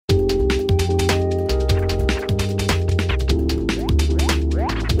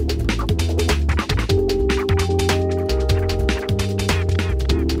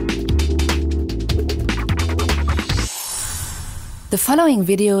following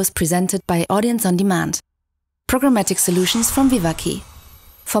video is presented by Audience on Demand, programmatic solutions from Vivaki.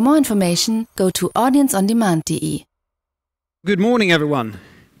 For more information, go to audienceondemand.de. Good morning, everyone.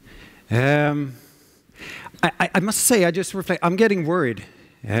 I must say, I just reflect, I'm getting worried.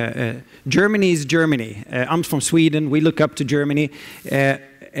 Germany is Germany. I'm from Sweden. We look up to Germany.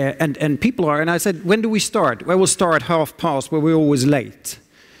 And people are, and I said, when do we start? Well, we'll start past, where we're always late.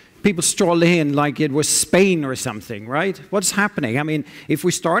 People stroll in like it was Spain or something, right? What's happening? I mean, if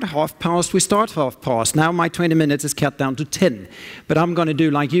we start past, we start past. Now my 20 minutes is cut down to 10. But I'm going to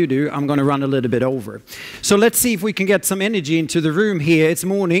do like you do. I'm going to run a little bit over. So let's see if we can get some energy into the room here. It's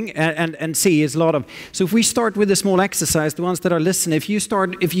morning and see, it's a lot of... So if we start with a small exercise, the ones that are listening,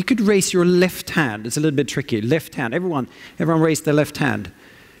 if you could raise your left hand. It's a little bit tricky. Left hand. Everyone raise their left hand.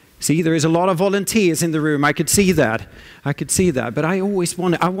 See, there is a lot of volunteers in the room. I could see that. But I always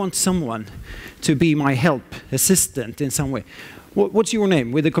want someone to be my help, assistant in some way. What's your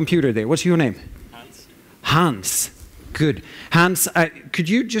name with the computer there? What's your name? Hans. Hans. Good. Hans, could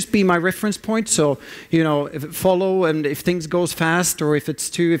you just be my reference point? So, you know, if it follow and if things goes fast or if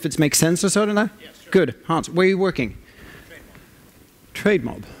it makes sense or something like that? Yeah, sure. Good. Hans, where are you working? Trade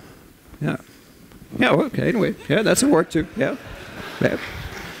mob. Yeah. Yeah, okay, anyway. Yeah, that's a work too. Yeah. Yeah.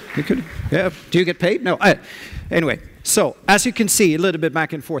 You could, yeah. Do you get paid? No. Anyway, so as you can see, a little bit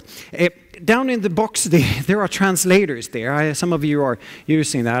back and forth. Down in the box, there are translators there. Some of you are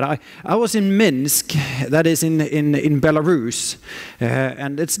using that. I was in Minsk, that is in Belarus,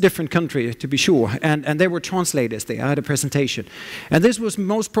 and it's a different country to be sure. And there were translators there. I had a presentation, and this was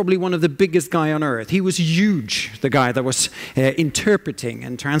most probably one of the biggest guy on earth. He was huge, the guy that was interpreting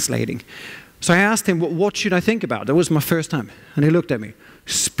and translating. So I asked him, what should I think about? That was my first time, and he looked at me.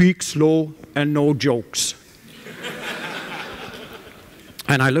 Speak slow and no jokes.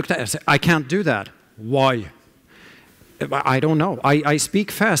 And I looked at it and said, I can't do that. Why? I don't know. I speak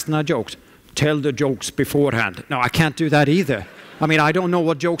fast and I joked. Tell the jokes beforehand. No, I can't do that either. I mean, I don't know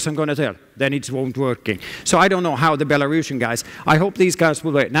what jokes I'm going to tell. Then it won't working. So I don't know how the Belarusian guys, I hope these guys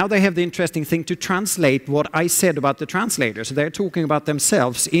will wait. Now they have the interesting thing to translate what I said about the translators. So they're talking about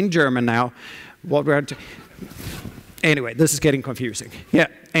themselves in German now. Anyway, this is getting confusing. Yeah,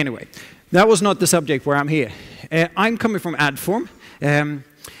 anyway. That was not the subject where I'm here. I'm coming from Adform.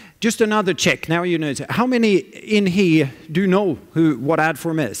 Just another check. Now you know. How many in here do know what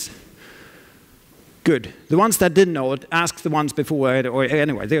Adform is? Good. The ones that didn't know it, ask the ones before. Or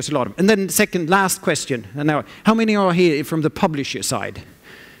anyway, there's a lot of them. And then second, last question. Now, how many are here from the publisher side?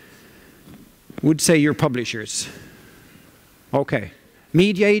 Would say you're publishers. Okay.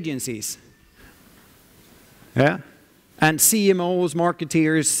 Media agencies. Yeah. And CMOs,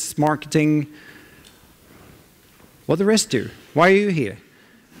 marketeers, marketing. What the rest do? Why are you here?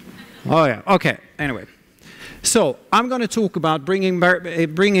 Oh yeah, okay, anyway. So, I'm going to talk about bringing, I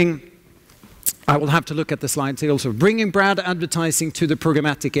will have to look at the slides here also, bringing brand advertising to the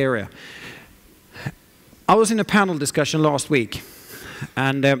programmatic era. I was in a panel discussion last week,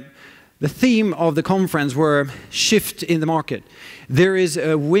 and the theme of the conference were shift in the market. There is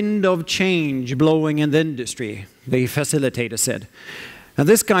a wind of change blowing in the industry, the facilitator said. And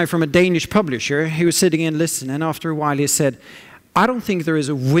this guy from a Danish publisher, he was sitting in listening, and after a while he said, I don't think there is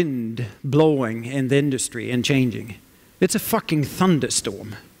a wind blowing in the industry and changing. It's a fucking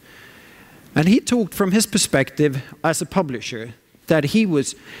thunderstorm. And he talked from his perspective as a publisher that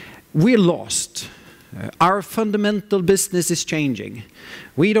we're lost. Our fundamental business is changing.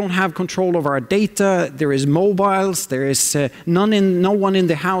 We don't have control of our data. There is mobiles. There is no one in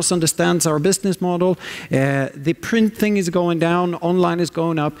the house understands our business model. The print thing is going down. Online is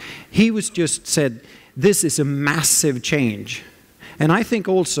going up. He just said, this is a massive change. And I think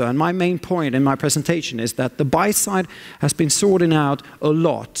also, and my main point in my presentation is that the buy side has been sorting out a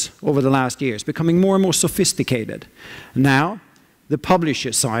lot over the last years, becoming more and more sophisticated. Now, the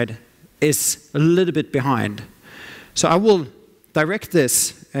publisher side is a little bit behind. So I will direct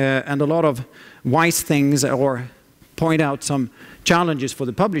this and a lot of wise things or point out some challenges for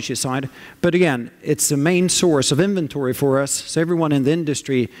the publisher side. But again, it's a main source of inventory for us. So everyone in the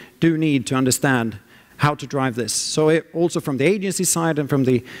industry do need to understand how to drive this. So also from the agency side and from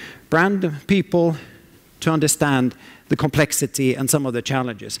the brand people to understand the complexity and some of the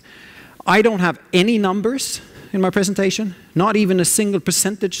challenges. I don't have any numbers in my presentation, not even a single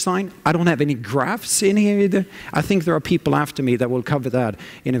percentage sign. I don't have any graphs in here either. I think there are people after me that will cover that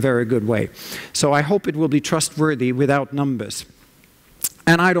in a very good way. So I hope it will be trustworthy without numbers.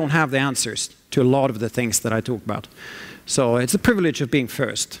 And I don't have the answers to a lot of the things that I talk about. So it's a privilege of being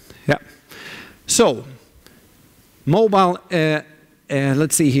first. Yeah. So, mobile,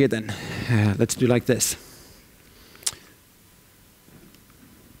 let's see here then. Let's do like this.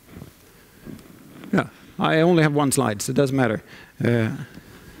 I only have one slide, so it doesn't matter.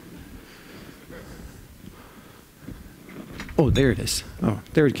 Oh, there it is. Oh,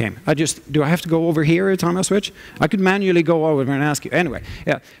 there it came. Do I have to go over here every time I switch? I could manually go over and ask you. Anyway,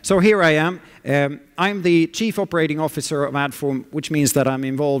 yeah. So here I am. I'm the Chief Operating Officer of Adform, which means that I'm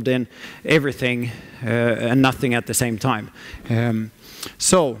involved in everything and nothing at the same time.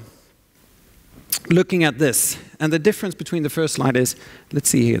 So, looking at this, and the difference between the first slide is, let's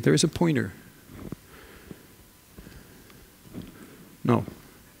see here, there is a pointer. No.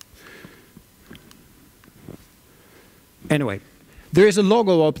 Anyway, there is a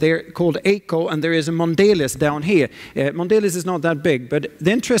logo up there called ACO, and there is a Mondelez down here. Mondelez is not that big, but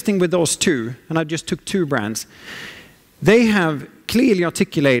the interesting with those two, and I just took 2 brands, they have clearly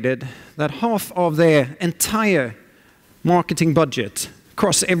articulated that half of their entire marketing budget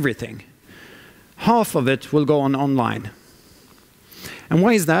across everything, half of it will go on online. And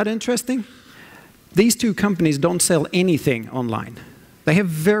why is that interesting? These 2 companies don't sell anything online. They have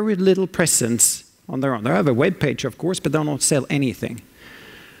very little presence on their own. They have a web page, of course, but they don't sell anything.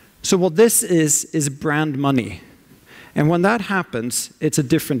 So what this is brand money. And when that happens, it's a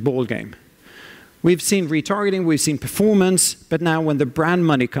different ball game. We've seen retargeting, we've seen performance, but now when the brand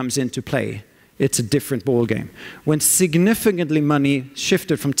money comes into play, it's a different ball game. When significantly money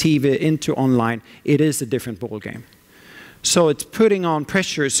shifted from TV into online, it is a different ball game. So it's putting on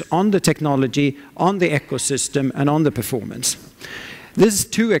pressures on the technology, on the ecosystem, and on the performance. This is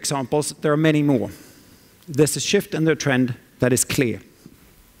 2 examples. There are many more. There's a shift in the trend that is clear.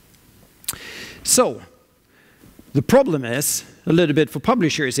 So, the problem is, a little bit for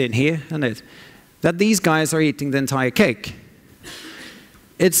publishers in here, and that these guys are eating the entire cake.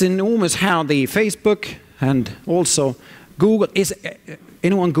 It's enormous how the Facebook and also Google, is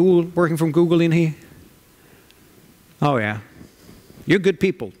anyone working from Google in here? Oh yeah. You're good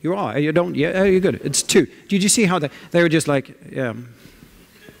people. You are. You don't. Yeah, you're good. It's 2. Did you see how they were just like,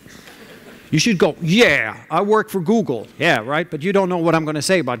 you should go, yeah, I work for Google. Yeah, right? But you don't know what I'm going to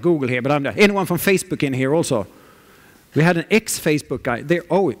say about Google here. But anyone from Facebook in here also? We had an ex-Facebook guy. There.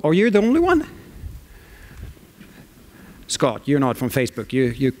 Oh, are you the only one? Scott, you're not from Facebook.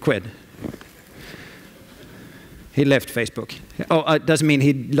 You quit. He left Facebook. Oh, it doesn't mean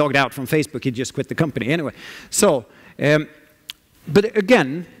he logged out from Facebook. He just quit the company. Anyway, so, but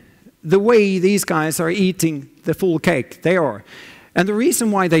again, the way these guys are eating the full cake, they are. And the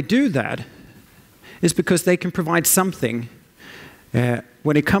reason why they do that is because they can provide something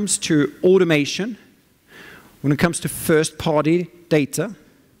when it comes to automation, when it comes to first-party data,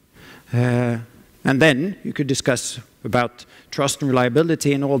 and then you could discuss about trust and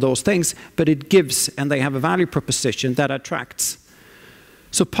reliability and all those things, but it gives, and they have a value proposition that attracts.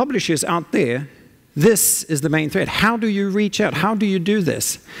 So publishers out there, this is the main thread. How do you reach out? How do you do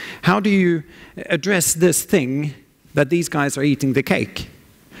this? How do you address this thing that these guys are eating the cake?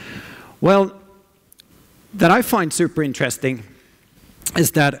 Well, that I find super interesting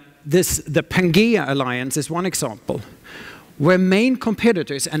is that the Pangea Alliance is one example, where main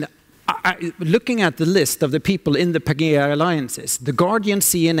competitors, and looking at the list of the people in the Pangea Alliances, The Guardian,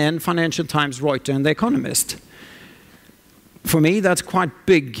 CNN, Financial Times, Reuters, and The Economist. For me, that's quite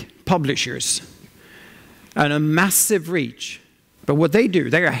big publishers and a massive reach. But what they do,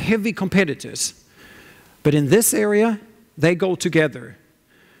 they are heavy competitors. But in this area, they go together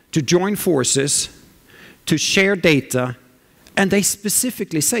to join forces, to share data, and they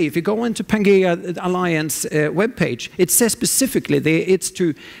specifically say, if you go into Pangea Alliance webpage, it says specifically it's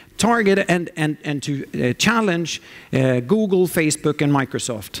to target and to challenge Google, Facebook, and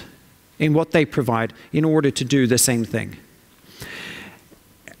Microsoft in what they provide in order to do the same thing.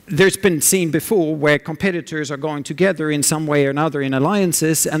 There's been seen before where competitors are going together in some way or another in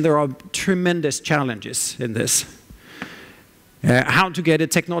alliances, and there are tremendous challenges in this. How to get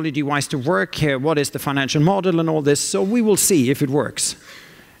it technology-wise to work, what is the financial model and all this, so we will see if it works.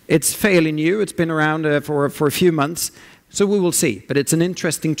 It's fairly new, it's been around for a few months, so we will see, but it's an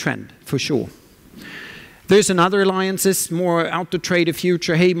interesting trend, for sure. There's another alliances, more Adtrader,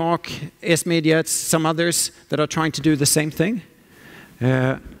 Future, Haymark, S-Media, some others that are trying to do the same thing.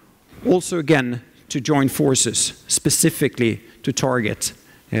 Also, again, to join forces, specifically to target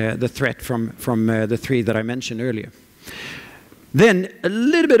the threat from the 3 that I mentioned earlier. Then, a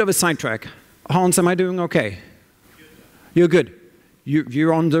little bit of a sidetrack. Hans, am I doing okay? You're good.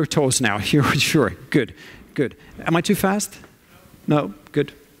 You're on their toes now. You're sure. Good. Good. Am I too fast? No?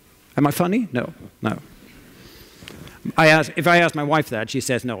 Good. Am I funny? No. No. If I ask my wife that, she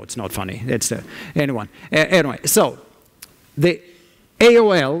says, no, it's not funny. It's anyone. Anyway, so the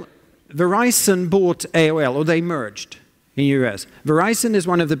AOL, Verizon bought AOL, or they merged. in US. Verizon is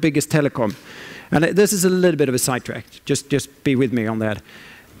one of the biggest telecom. And this is a little bit of a sidetrack. Just be with me on that.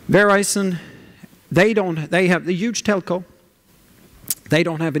 Verizon, they have the huge telco. They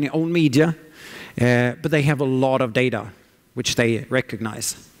don't have any own media, but they have a lot of data, which they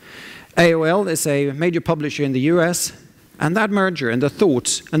recognize. AOL is a major publisher in the US, and that merger and the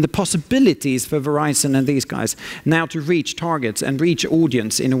thoughts and the possibilities for Verizon and these guys now to reach targets and reach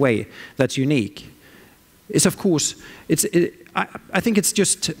audience in a way that's unique is, of course, I think it's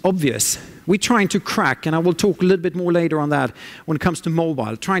just obvious. We're trying to crack, and I will talk a little bit more later on that when it comes to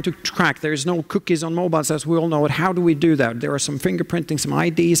mobile, trying to crack. There's no cookies on mobiles, as we all know it. How do we do that? There are some fingerprinting, some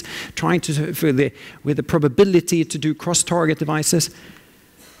IDs, trying to, with the probability to do cross-target devices.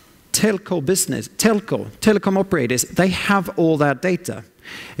 Telecom operators, they have all that data.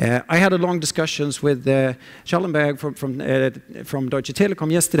 I had a long discussions with Schallenberg from Deutsche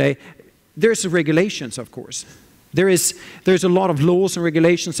Telekom yesterday. There's regulations, of course. There's a lot of laws and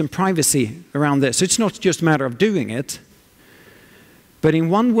regulations and privacy around this. It's not just a matter of doing it, but in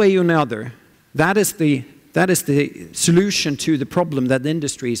one way or another, that is the solution to the problem that the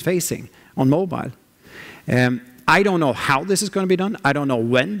industry is facing on mobile. I don't know how this is going to be done. I don't know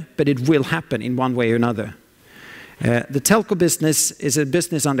when, but it will happen in one way or another. The telco business is a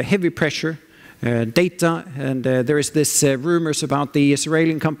business under heavy pressure. Data, and there is this rumors about the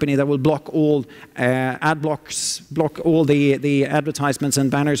Israeli company that will block all block all the advertisements and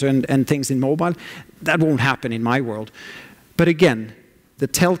banners and things in mobile. That won't happen in my world. But again, the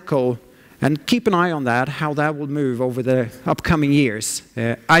telco, and keep an eye on that, how that will move over the upcoming years.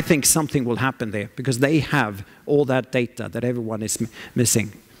 I think something will happen there because they have all that data that everyone is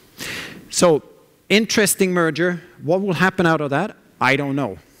missing. So, interesting merger. What will happen out of that? I don't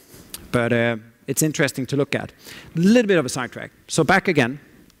know. But it's interesting to look at. A little bit of a sidetrack. So back again.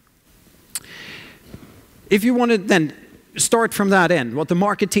 If you want to then start from that end, what the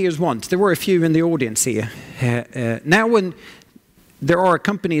marketeers want, there were a few in the audience here. Now when there are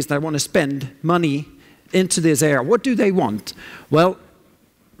companies that want to spend money into this area, what do they want? Well,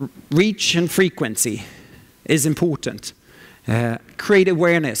 reach and frequency is important. Create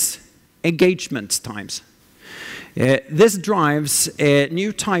awareness, engagement times. This drives a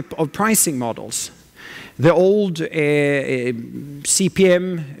new type of pricing models. The old CPM,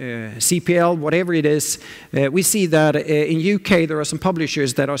 CPL, whatever it is, we see that in UK there are some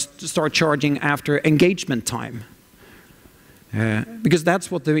publishers that start charging after engagement time. Because that's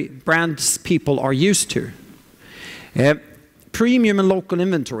what the brands people are used to. Premium and local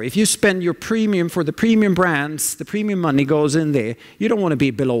inventory. If you spend your premium for the premium brands, the premium money goes in there. You don't want to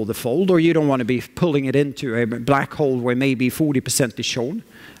be below the fold, or you don't want to be pulling it into a black hole where maybe 40% is shown.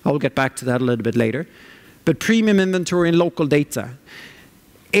 I'll get back to that a little bit later. But premium inventory and local data.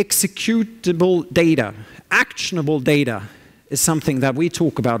 Executable data, actionable data is something that we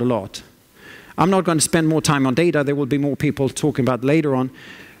talk about a lot. I'm not going to spend more time on data. There will be more people talking about later on.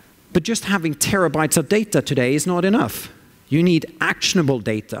 But just having terabytes of data today is not enough. You need actionable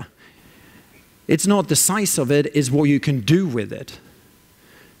data. It's not the size of it, it's what you can do with it.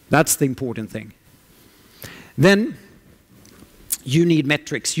 That's the important thing. Then you need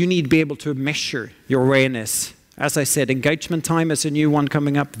metrics. You need to be able to measure your awareness. As I said, engagement time is a new one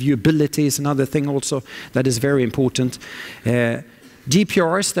coming up. Viewability is another thing also that is very important.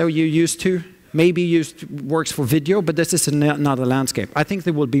 GPRs that you're used to, maybe works for video, but this is another landscape. I think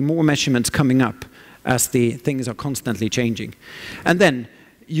there will be more measurements coming up as the things are constantly changing. And then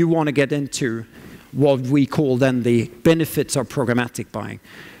you want to get into what we call then the benefits of programmatic buying.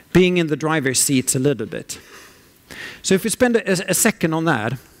 Being in the driver's seats a little bit. So if we spend a second on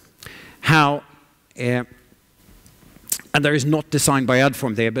that, how, and there is not designed by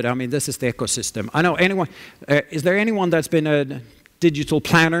Adform there, but I mean, this is the ecosystem. I know anyone, is there anyone that's been a digital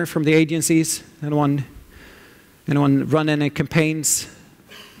planner from the agencies? Anyone run any campaigns?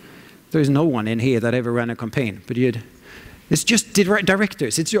 There's no one in here that ever ran a campaign, but it's just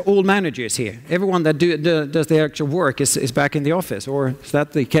directors, it's your old managers here. Everyone that does the actual work is back in the office, or is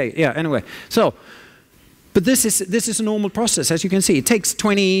that the case? Yeah, anyway. So, but this is a normal process, as you can see. It takes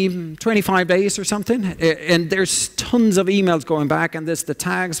 25 days or something, and there's tons of emails going back, and there's the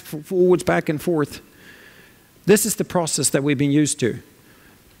tags forwards, back and forth. This is the process that we've been used to.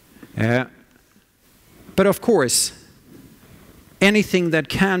 But of course, anything that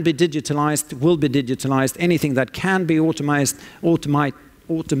can be digitalized will be digitalized. Anything that can be automated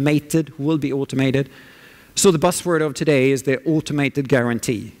will be automated. So the buzzword of today is the automated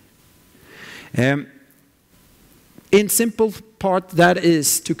guarantee. In simple part, that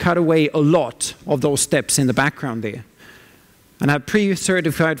is to cut away a lot of those steps in the background there. And have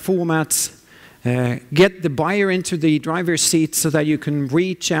pre-certified formats get the buyer into the driver's seat so that you can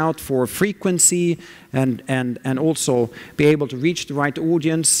reach out for frequency and also be able to reach the right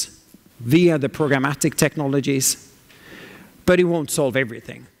audience via the programmatic technologies. But it won't solve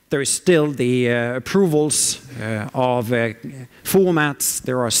everything. There is still the approvals of formats.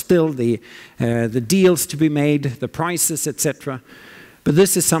 There are still the deals to be made, the prices, etc. But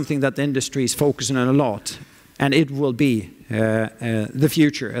this is something that the industry is focusing on a lot, and it will be the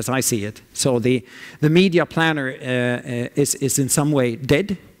future as I see it. So the media planner is in some way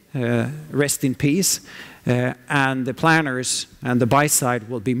dead, rest in peace, and the planners and the buy side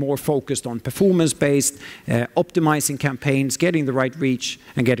will be more focused on performance-based, optimizing campaigns, getting the right reach,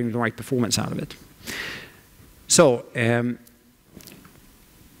 and getting the right performance out of it. So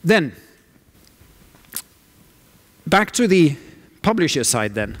then, back to the publisher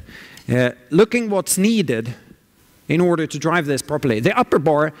side then. Looking what's needed in order to drive this properly. The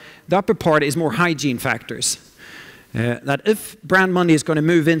upper part is more hygiene factors. That if brand money is going to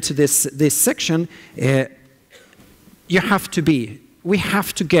move into this section, we have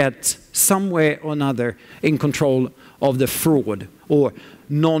to get some way or another in control of the fraud or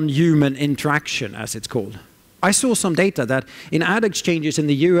non-human interaction, as it's called. I saw some data that in ad exchanges in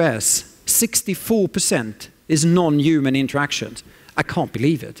the US, 64% is non-human interactions. I can't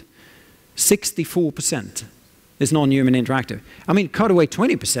believe it. 64% is non-human interactive. I mean, cut away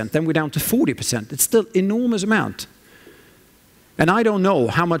 20%, then we're down to 40%. It's still an enormous amount. And I don't know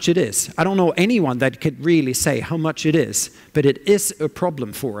how much it is. I don't know anyone that could really say how much it is, but it is a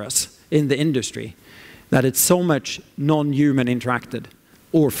problem for us in the industry that it's so much non-human interacted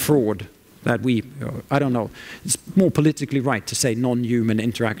or fraud that I don't know, it's more politically right to say non-human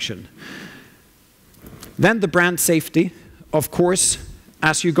interaction. Then the brand safety, of course,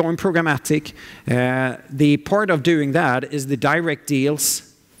 as you go in programmatic, the part of doing that is the direct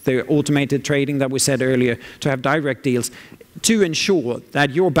deals, the automated trading that we said earlier, to have direct deals, to ensure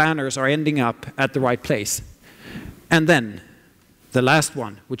that your banners are ending up at the right place. And then, the last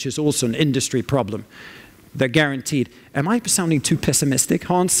one, which is also an industry problem, the guaranteed. Am I sounding too pessimistic,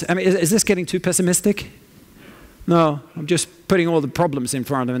 Hans? I mean, is this getting too pessimistic? No, I'm just putting all the problems in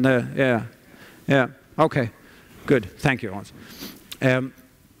front of them. Yeah, okay, good, thank you, Hans.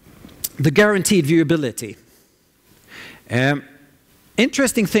 The guaranteed viewability.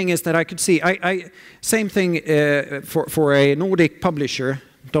 Interesting thing is that I could see, same thing for a Nordic publisher,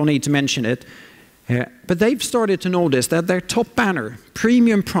 don't need to mention it, but they've started to notice that their top banner,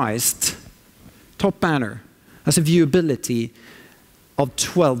 premium priced top banner, has a viewability of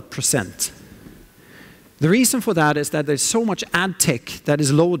 12%. The reason for that is that there's so much ad tech that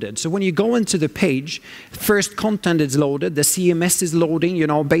is loaded. So when you go into the page, first content is loaded, the CMS is loading, you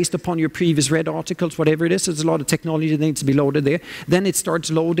know, based upon your previous read articles, whatever it is. There's a lot of technology that needs to be loaded there. Then it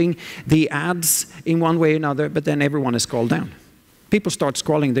starts loading the ads in one way or another, but then everyone is scrolled down. People start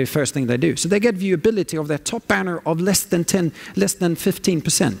scrolling the first thing they do. So they get viewability of their top banner of less than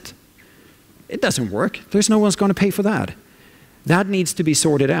 15%. It doesn't work. There's no one's going to pay for that. That needs to be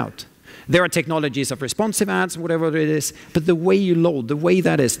sorted out. There are technologies of responsive ads, whatever it is, but the way you load, the way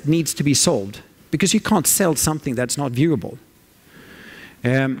that is, needs to be solved, because you can't sell something that's not viewable.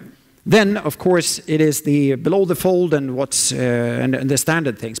 Then, of course, it is the below the fold and what's and the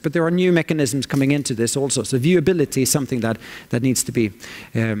standard things, but there are new mechanisms coming into this also. So viewability is something that needs to be.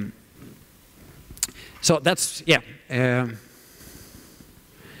 So that's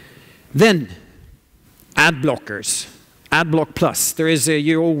then ad blockers. Adblock Plus. There is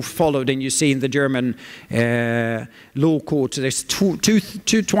you all followed and you see in the German law court. There's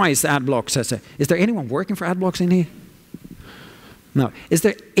twice ad blocks. Is there anyone working for ad blocks in here? No. Is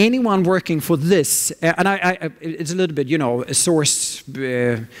there anyone working for this? And it's a little bit, you know, a source.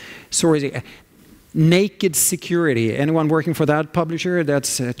 Naked Security. Anyone working for that publisher?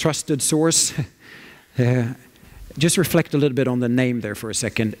 That's a trusted source. Just reflect a little bit on the name there for a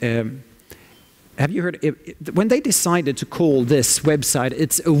second. Have you heard, when they decided to call this website,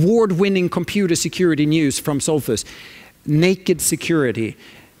 it's award-winning computer security news from Sophos, Naked Security.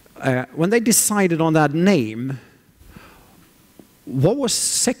 When they decided on that name, what was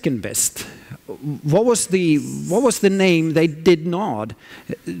second best? What was the name they did not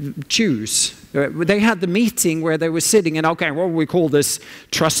choose? They had the meeting where they were sitting and, okay, what will we call this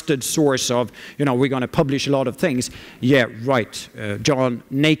trusted source of, you know, we're going to publish a lot of things. Yeah, right, John,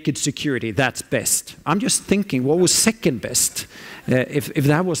 Naked Security, that's best. I'm just thinking, what was second best? If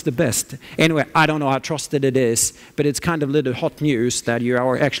that was the best. Anyway, I don't know how trusted it is, but it's kind of little hot news that you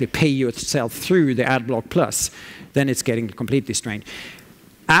are actually pay yourself through the Adblock Plus. Then it's getting completely strange.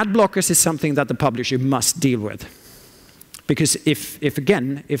 Ad blockers is something that the publisher must deal with, Because if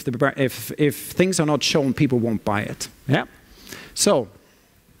things are not shown, people won't buy it. Yeah. So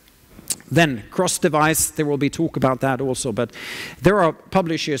then cross-device, there will be talk about that also. But there are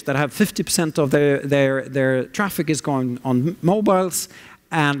publishers that have 50% of their traffic is going on mobiles,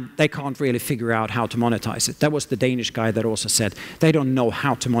 and they can't really figure out how to monetize it. That was the Danish guy that also said they don't know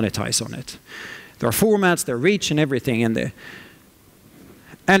how to monetize on it. There are formats, there are reach and everything in there.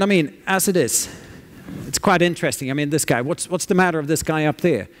 And I mean, as it is, it's quite interesting. I mean, this guy, what's the matter of this guy up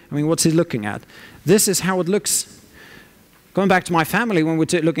there? I mean, what's he looking at? This is how it looks. Going back to my family, when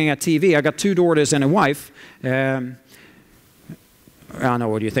we're looking at TV, I got 2 daughters and a wife. I know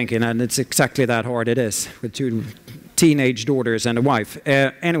what you're thinking, and it's exactly that hard it is, with 2 teenage daughters and a wife.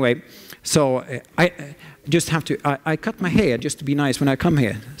 Anyway, so I just have to, I cut my hair just to be nice when I come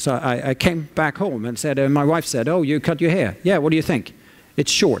here. So I came back home and said, my wife said, oh, you cut your hair? Yeah, what do you think?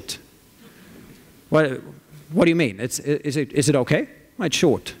 It's short. What do you mean? Is it okay? Well, it's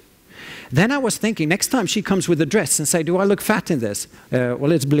short. Then I was thinking, next time she comes with a dress and say, do I look fat in this?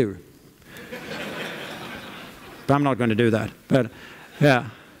 Well, it's blue. But I'm not going to do that. But yeah.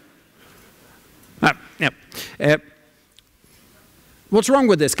 Yeah. What's wrong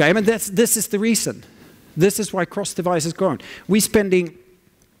with this guy? I mean, this is the reason. This is why cross-device is growing. We're spending,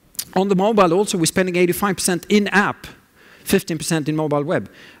 on the mobile also, we're spending 85% in-app, 15% in mobile web.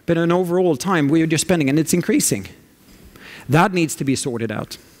 But in overall time, we're just spending, and it's increasing. That needs to be sorted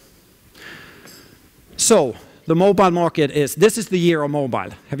out. So, the mobile market is, this is the year of mobile.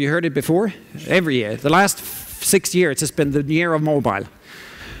 Have you heard it before? Every year. The last 6 years has been the year of mobile.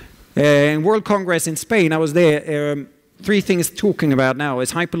 In World Congress in Spain, I was there. 3 things talking about now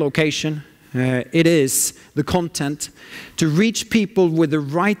is hyperlocation. It is the content to reach people with the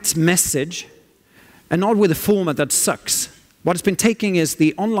right message and not with a format that sucks. What it's been taking is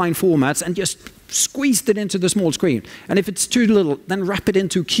the online formats and just squeezed it into the small screen. And if it's too little, then wrap it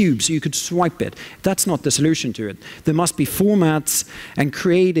into cubes so you could swipe it. That's not the solution to it. There must be formats and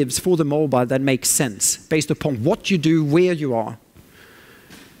creatives for the mobile that make sense based upon what you do, where you are.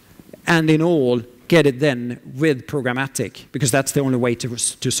 And in all, get it then with programmatic, because that's the only way to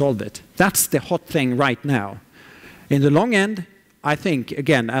solve it. That's the hot thing right now. In the long end, I think,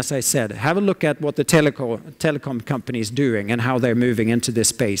 again, as I said, have a look at what the telecom company is doing and how they're moving into this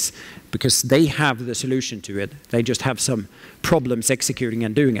space, because they have the solution to it. They just have some problems executing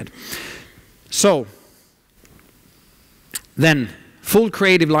and doing it. So, then, full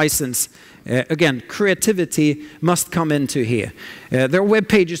creative license. Again, creativity must come into here. There are web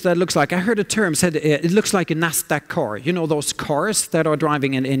pages that looks like, I heard a term said, it looks like a NASDAQ car. You know those cars that are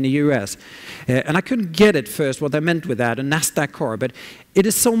driving in the US? And I couldn't get it first, what they meant with that, a NASDAQ car. But it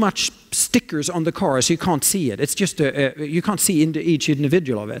is so much stickers on the cars, you can't see it. It's just, you can't see into each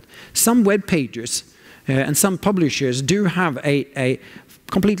individual of it. Some web pages and some publishers do have a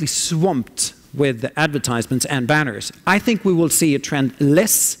completely swamped with advertisements and banners. I think we will see a trend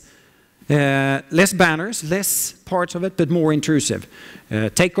less banners, less parts of it, but more intrusive.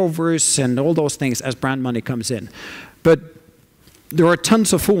 Takeovers and all those things as brand money comes in. But there are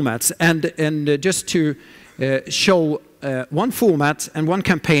tons of formats, and just to show one format and one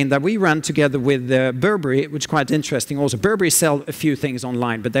campaign that we ran together with Burberry, which is quite interesting also. Burberry sell a few things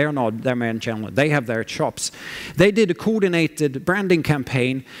online, but they are not their main channel. They have their shops. They did a coordinated branding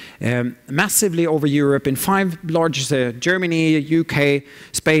campaign massively over Europe in 5 large, Germany, UK,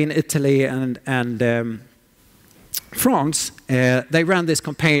 Spain, Italy, and France. They ran this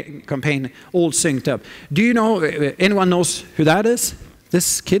campaign all synced up. Do you know, anyone knows who that is?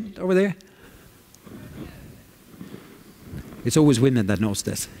 This kid over there? It's always women that knows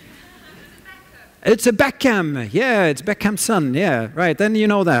this. It's a Beckham. Yeah, it's Beckham's son. Yeah, right. Then you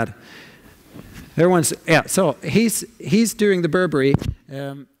know that. Everyone's, yeah. So he's doing the Burberry,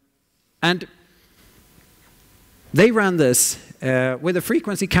 and they ran this with a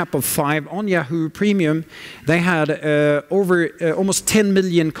frequency cap of 5 on Yahoo Premium. They had over almost 10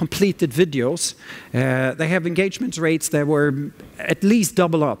 million completed videos. They have engagement rates that were at least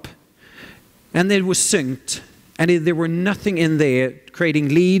double up, and it was synced. And there were nothing in there creating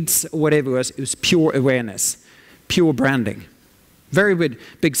leads or whatever it was pure awareness, pure branding. Very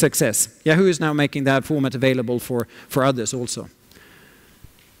big success. Yahoo is now making that format available for others also.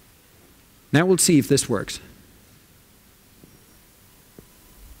 Now we'll see if this works.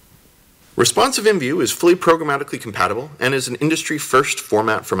 Responsive InView is fully programmatically compatible and is an industry-first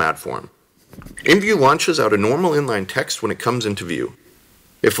format from Adform. InView launches out a normal inline text when it comes into view.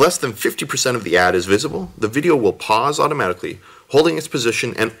 If less than 50% of the ad is visible, the video will pause automatically, holding its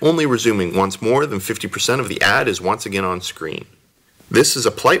position and only resuming once more than 50% of the ad is once again on screen. This is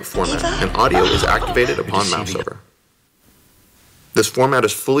a polite format, and audio is activated upon mouse over. This format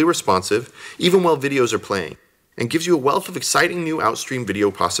is fully responsive, even while videos are playing, and gives you a wealth of exciting new outstream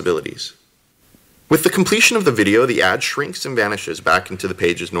video possibilities. With the completion of the video, the ad shrinks and vanishes back into the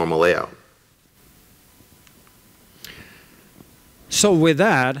page's normal layout. So with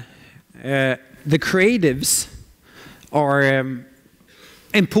that, the creatives are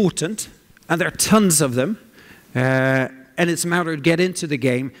important, and there are tons of them. And it's a matter of get into the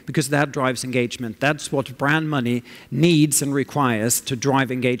game because that drives engagement. That's what brand money needs and requires to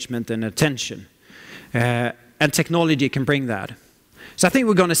drive engagement and attention. And technology can bring that. So I think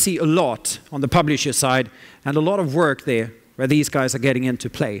we're going to see a lot on the publisher side and a lot of work there where these guys are getting into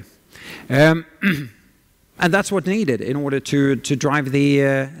play. And that's what's needed in order to drive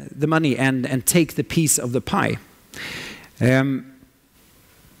the money and take the piece of the pie.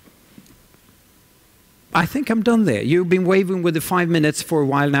 I think I'm done there. You've been waving with the 5 minutes for a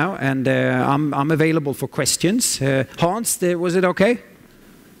while now, and I'm available for questions. Hans, was it okay?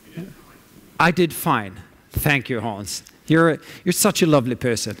 I did fine. Thank you, Hans. You're such a lovely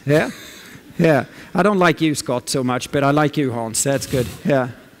person. Yeah? Yeah. I don't like you, Scott, so much, but I like you, Hans. That's good. Yeah.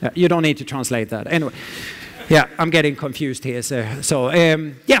 You don't need to translate that. Anyway. Yeah, I'm getting confused here. So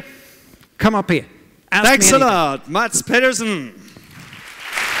yeah, come up here. Thanks a lot, Mats Persson.